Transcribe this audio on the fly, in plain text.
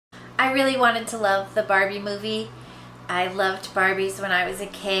I really wanted to love the Barbie movie. I loved Barbies when I was a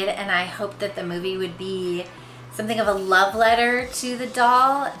kid, and I hoped that the movie would be something of a love letter to the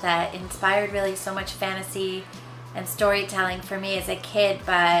doll that inspired really so much fantasy and storytelling for me as a kid,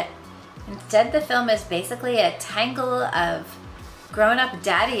 but instead the film is basically a tangle of grown-up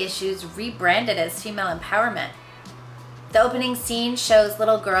daddy issues rebranded as female empowerment. The opening scene shows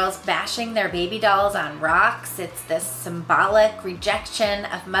little girls bashing their baby dolls on rocks. It's this symbolic rejection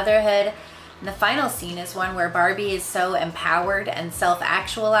of motherhood. And the final scene is one where Barbie is so empowered and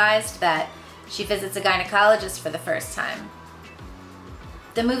self-actualized that she visits a gynecologist for the first time.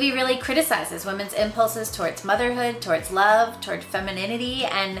 The movie really criticizes women's impulses towards motherhood, towards love, towards femininity,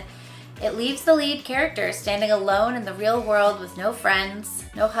 and it leaves the lead character standing alone in the real world with no friends,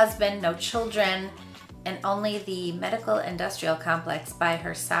 no husband, no children, and only the medical industrial complex by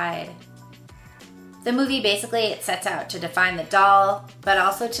her side. The movie basically, it sets out to define the doll, but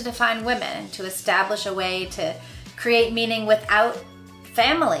also to define women, to establish a way to create meaning without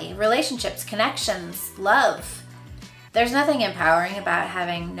family, relationships, connections, love. There's nothing empowering about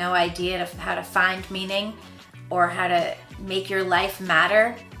having no idea of how to find meaning or how to make your life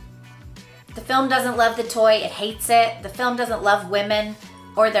matter. The film doesn't love the toy, it hates it. The film doesn't love women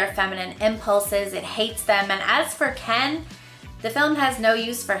or their feminine impulses, it hates them. And as for Ken, the film has no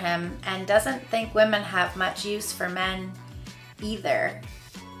use for him and doesn't think women have much use for men either.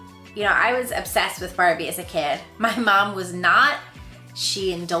 You know, I was obsessed with Barbie as a kid. My mom was not.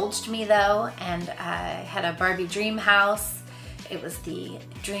 She indulged me though, and I had a Barbie dream house. It was the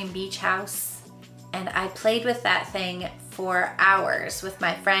Dream Beach house. And I played with that thing for hours with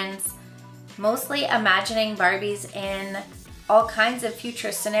my friends, mostly imagining Barbies in all kinds of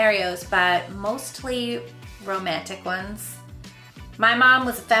future scenarios, but mostly romantic ones. My mom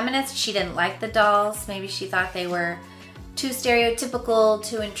was a feminist. She didn't like the dolls. Maybe she thought they were too stereotypical,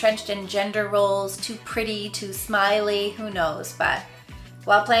 too entrenched in gender roles, too pretty, too smiley, who knows. But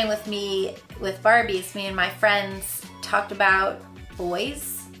while playing with Barbies, me and my friends talked about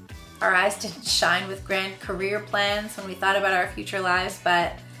boys. Our eyes didn't shine with grand career plans when we thought about our future lives,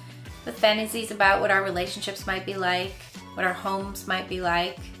 but with fantasies about what our relationships might be like, what our homes might be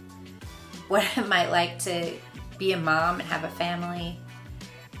like, what it might like to be a mom and have a family.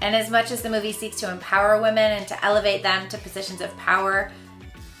 And as much as the movie seeks to empower women and to elevate them to positions of power,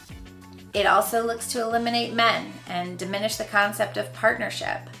 it also looks to eliminate men and diminish the concept of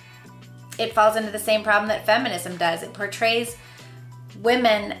partnership. It falls into the same problem that feminism does. It portrays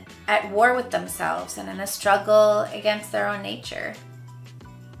women at war with themselves and in a struggle against their own nature.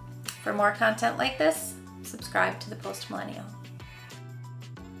 For more content like this, subscribe to the Post Millennial.